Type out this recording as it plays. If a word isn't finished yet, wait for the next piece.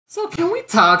So can we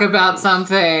talk about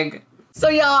something? So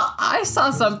y'all, I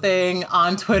saw something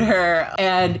on Twitter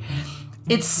and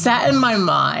it sat in my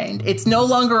mind. It's no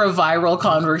longer a viral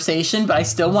conversation, but I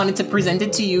still wanted to present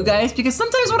it to you guys because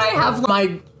sometimes when I have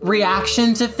my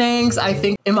reaction to things, I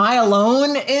think, am I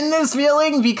alone in this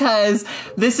feeling? Because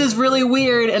this is really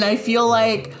weird and I feel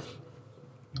like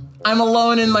I'm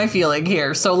alone in my feeling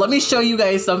here. So let me show you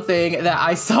guys something that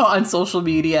I saw on social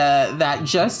media that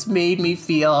just made me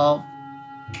feel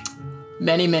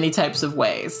many, many types of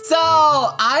ways. So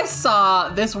I saw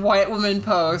this white woman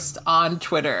post on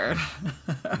Twitter,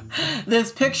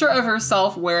 this picture of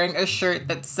herself wearing a shirt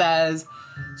that says,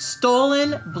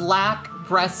 "Stolen black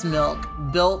breast milk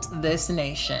built this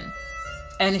nation."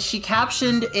 And she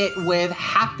captioned it with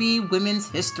 "Happy Women's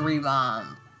History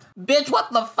Month." Bitch,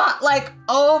 what the fuck? Like,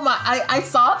 oh my, I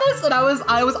saw this and I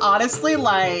was honestly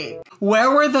like,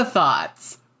 where were the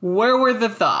thoughts? Where were the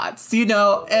thoughts? You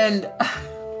know, and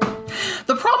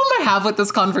the problem I have with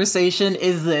this conversation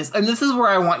is this, and this is where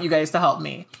I want you guys to help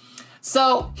me.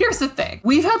 So here's the thing.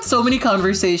 We've had so many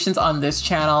conversations on this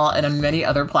channel and on many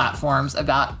other platforms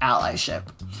about allyship.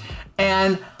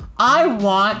 And I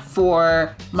want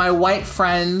for my white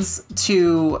friends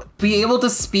to be able to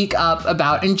speak up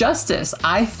about injustice.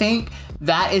 I think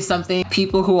that is something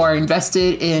people who are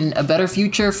invested in a better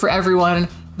future for everyone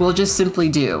will just simply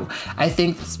do. I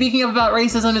think speaking up about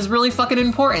racism is really fucking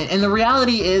important. And the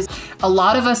reality is a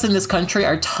lot of us in this country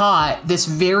are taught this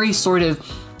very sort of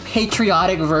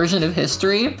patriotic version of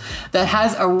history that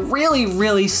has a really,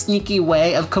 really sneaky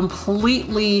way of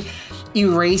completely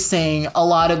erasing a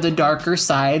lot of the darker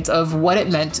sides of what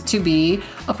it meant to be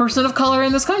a person of color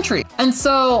in this country. And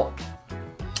so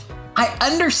I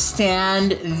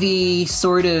understand the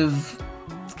sort of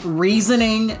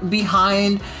reasoning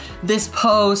behind this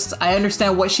post. I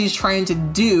understand what she's trying to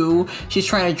do. She's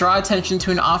trying to draw attention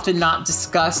to an often not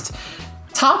discussed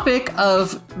topic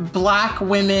of black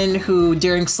women who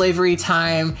during slavery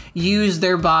time used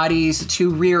their bodies to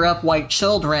rear up white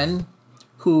children,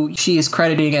 who she is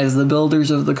crediting as the builders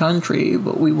of the country,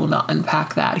 but we will not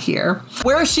unpack that here.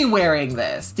 Where is she wearing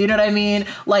this? Do you know what I mean?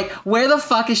 Like, where the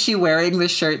fuck is she wearing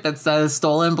this shirt that says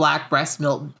 "Stolen black breast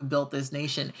milk built this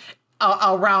nation"?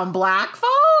 Around black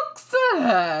folks?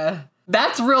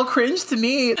 That's real cringe to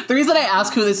me. The reason I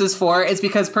ask who this is for is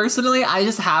because personally, I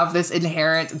just have this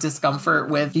inherent discomfort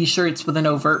with these shirts with an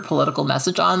overt political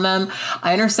message on them.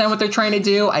 I understand what they're trying to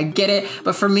do. I get it.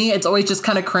 But for me, it's always just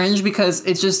kind of cringe because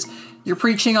it's just, you're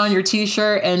preaching on your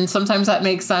t-shirt and sometimes that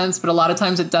makes sense, but a lot of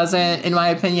times it doesn't, in my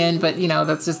opinion. But you know,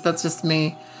 that's just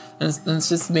me. That's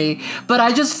just me. But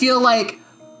I just feel like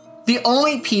the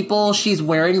only people she's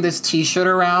wearing this t-shirt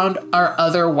around are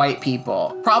other white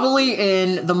people, probably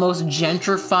in the most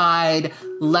gentrified,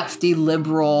 lefty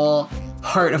liberal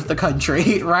part of the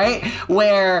country, right?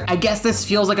 Where I guess this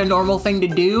feels like a normal thing to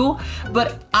do,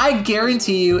 but I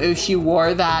guarantee you if she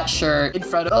wore that shirt in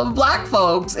front of black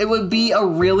folks, it would be a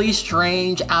really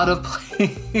strange, out of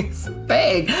place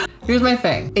thing. Here's my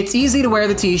thing. It's easy to wear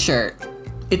the t-shirt.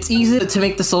 It's easy to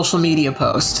make the social media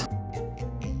post.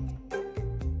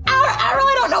 I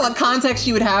really don't know what context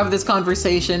you would have this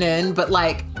conversation in, but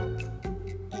like,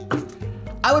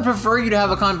 I would prefer you to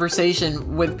have a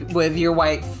conversation with your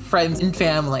white friends and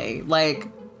family. Like,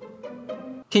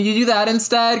 can you do that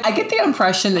instead? I get the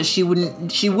impression that she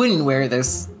wouldn't wear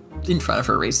this in front of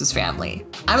her racist family.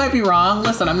 I might be wrong.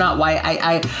 Listen, I'm not white.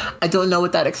 I don't know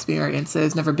what that experience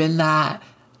is. Never been that.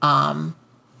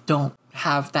 Don't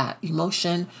have that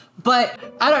emotion, but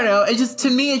I don't know. It just, to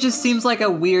me, it just seems like a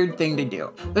weird thing to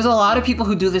do. There's a lot of people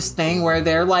who do this thing where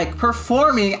they're like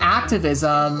performing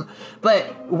activism,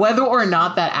 but whether or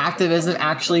not that activism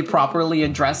actually properly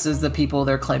addresses the people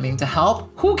they're claiming to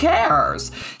help, who cares?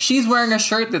 She's wearing a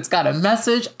shirt that's got a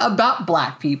message about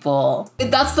black people.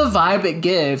 That's the vibe it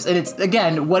gives. And it's,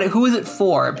 again, who is it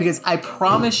for? Because I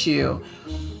promise you,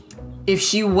 if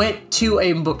she went to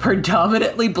a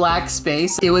predominantly black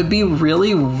space, it would be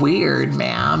really weird,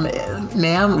 ma'am.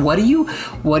 Ma'am, what are you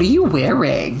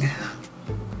wearing?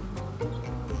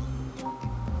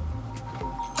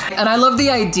 And I love the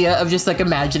idea of just like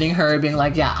imagining her being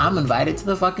like, yeah, I'm invited to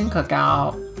the fucking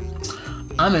cookout.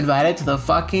 I'm invited to the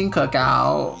fucking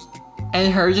cookout.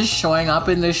 And her just showing up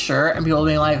in this shirt and people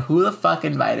being like, who the fuck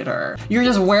invited her? You're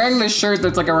just wearing this shirt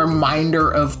that's like a reminder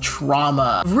of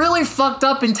trauma. Really fucked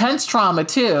up, intense trauma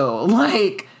too.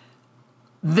 Like,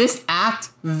 this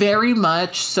act very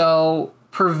much so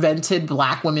prevented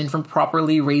black women from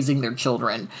properly raising their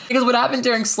children. Because what happened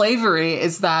during slavery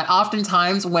is that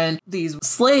oftentimes when these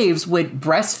slaves would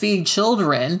breastfeed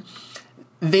children,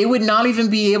 they would not even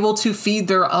be able to feed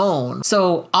their own.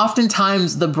 So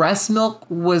oftentimes the breast milk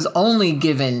was only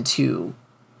given to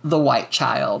the white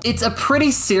child. It's a pretty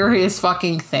serious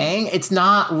fucking thing. It's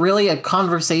not really a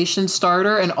conversation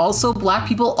starter. And also Black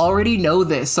people already know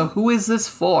this. So who is this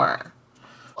for?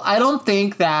 I don't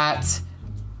think that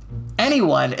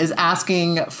anyone is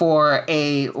asking for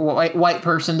a white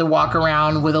person to walk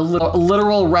around with a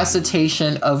literal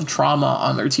recitation of trauma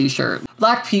on their t-shirt.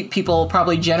 Black people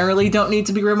probably generally don't need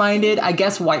to be reminded. I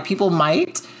guess white people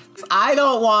might. I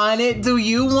don't want it. Do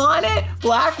you want it?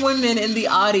 Black women in the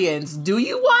audience, do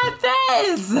you want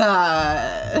this?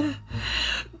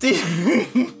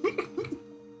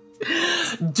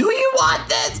 Do you want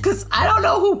this? Because I don't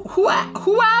know who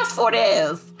asked for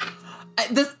this.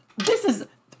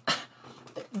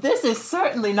 This is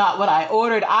certainly not what I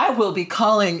ordered. I will be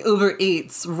calling Uber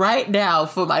Eats right now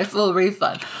for my full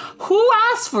refund. Who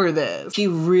asked for this? She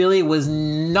really was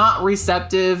not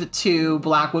receptive to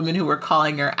Black women who were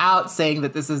calling her out, saying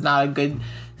that this is not a good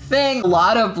thing. A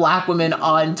lot of Black women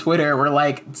on Twitter were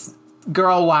like,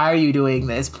 girl, why are you doing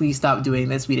this? Please stop doing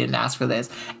this. We didn't ask for this.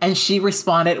 And she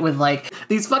responded with like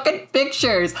these fucking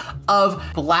pictures of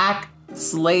Black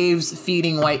slaves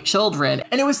feeding white children.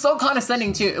 And it was so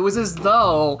condescending too. It was as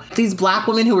though these Black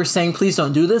women who were saying, please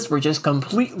don't do this, were just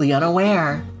completely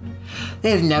unaware.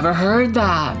 They've never heard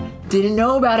that. Didn't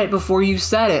know about it before you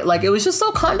said it. Like, it was just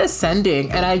so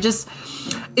condescending. And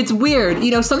it's weird.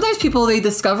 You know, sometimes people, they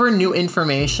discover new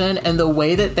information and the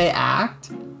way that they act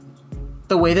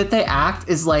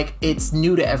is like, it's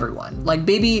new to everyone. Like,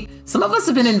 baby, some of us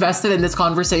have been invested in this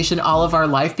conversation all of our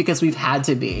life because we've had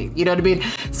to be, you know what I mean?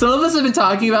 Some of us have been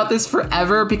talking about this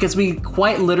forever because we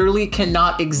quite literally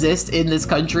cannot exist in this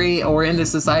country or in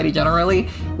this society generally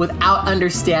without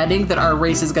understanding that our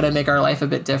race is gonna make our life a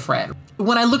bit different.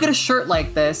 When I look at a shirt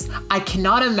like this, I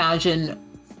cannot imagine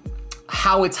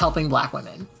how it's helping Black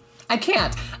women. I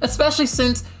can't, especially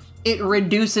since it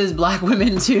reduces Black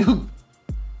women to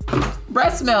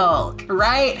breast milk,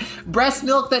 right? Breast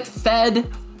milk that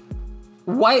fed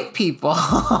white people,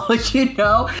 you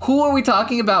know? Who are we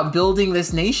talking about building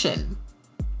this nation?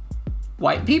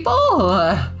 White people?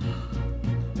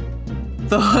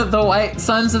 The white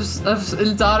sons of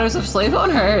and daughters of slave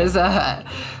owners?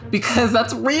 Because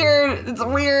that's weird. It's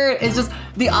weird. It's just,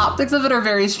 the optics of it are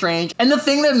very strange. And the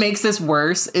thing that makes this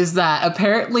worse is that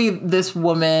apparently this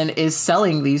woman is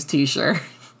selling these t-shirts.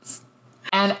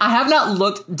 And I have not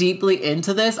looked deeply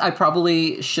into this. I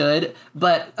probably should,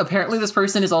 but apparently this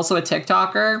person is also a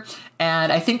TikToker.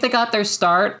 And I think they got their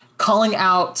start calling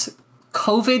out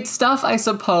COVID stuff, I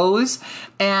suppose.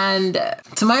 And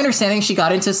to my understanding, she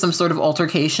got into some sort of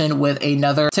altercation with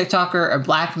another TikToker, a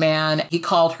Black man. He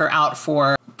called her out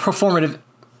for performative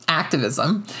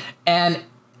activism. And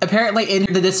apparently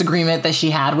in the disagreement that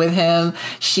she had with him,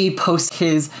 she posted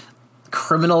his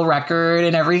criminal record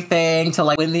and everything to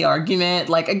like win the argument.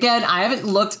 Like, again, I haven't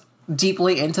looked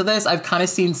deeply into this. I've kind of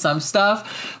seen some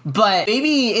stuff, but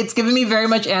maybe it's giving me very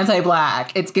much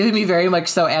anti-Black. It's giving me very much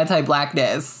so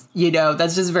anti-Blackness. You know,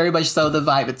 that's just very much so the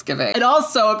vibe it's giving. And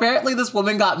also, apparently this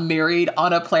woman got married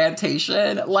on a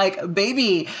plantation. Like,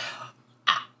 baby,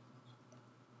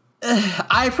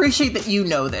 I appreciate that you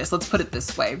know this. Let's put it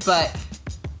this way, but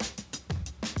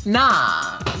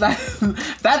nah,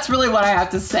 that's really what I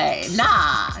have to say.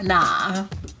 Nah.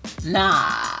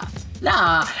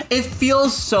 It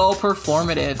feels so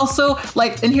performative. Also,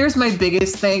 like, and here's my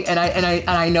biggest thing, and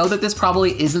I know that this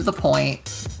probably isn't the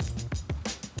point,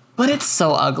 but it's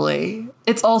so ugly.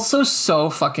 It's also so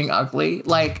fucking ugly.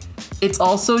 Like, it's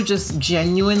also just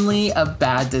genuinely a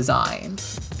bad design.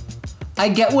 I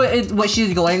get what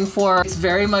she's going for. It's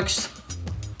very much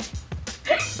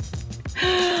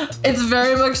it's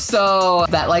very much so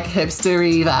that like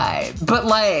hipstery vibe, but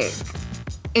like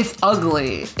it's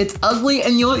ugly. It's ugly,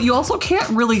 and you also can't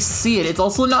really see it. It's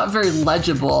also not very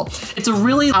legible. It's a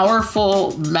really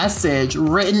powerful message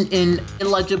written in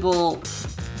illegible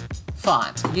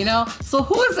font, you know? So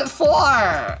who is it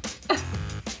for?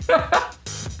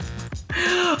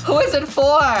 Who is it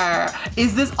for?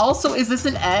 Is this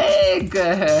an egg?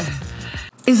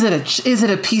 Is it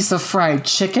a piece of fried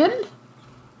chicken?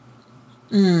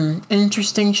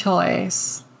 Interesting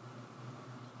choice.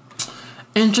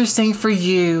 Interesting for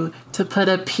you to put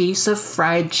a piece of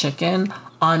fried chicken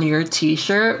on your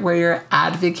t-shirt where you're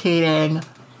advocating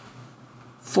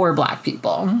for Black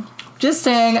people. Just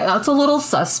saying, that's a little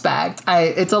suspect.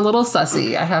 It's a little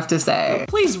sussy, I have to say.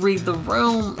 Please read the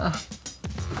room.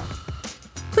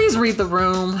 Please read the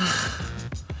room.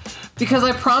 Because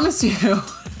I promise you,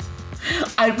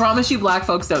 Black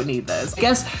folks don't need this. I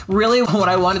guess really what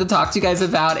I wanted to talk to you guys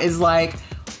about is like,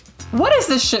 what is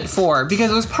this shit for?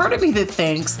 Because there's part of me that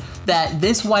thinks that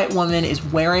this white woman is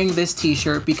wearing this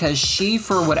t-shirt because she,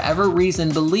 for whatever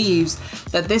reason, believes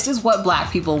that this is what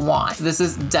Black people want. This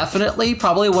is definitely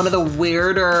probably one of the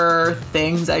weirder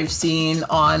things I've seen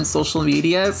on social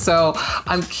media. So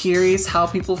I'm curious how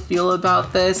people feel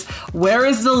about this. Where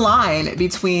is the line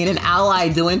between an ally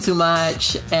doing too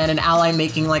much and an ally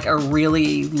making like a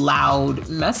really loud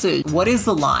message? What is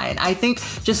the line? I think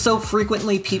just so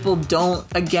frequently people don't,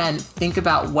 again, think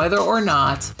about whether or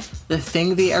not the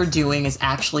thing they are doing is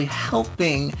actually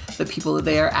helping the people that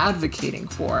they are advocating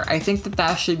for. I think that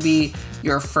that should be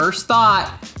your first thought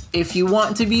if you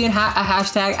want to be a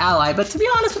hashtag ally. But to be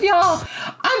honest with y'all,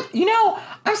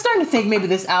 I'm starting to think maybe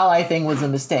this ally thing was a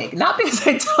mistake. Not because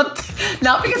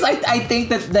I think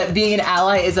that being an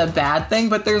ally is a bad thing,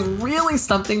 but there's really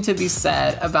something to be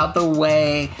said about the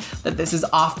way that this is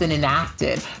often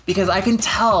enacted. Because I can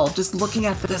tell just looking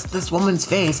at this woman's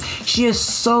face, she is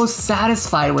so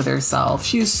satisfied with herself.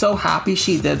 She is so happy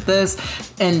she did this,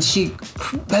 and she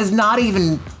has not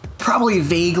even probably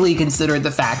vaguely considered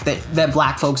the fact that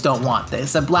Black folks don't want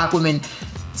this, that Black women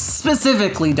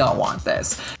specifically don't want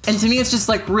this. And to me, it's just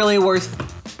like really worth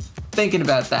thinking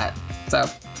about that. So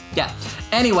yeah.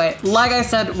 Anyway, like I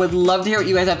said, would love to hear what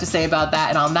you guys have to say about that.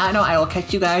 And on that note, I will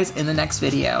catch you guys in the next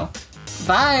video.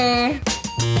 Bye.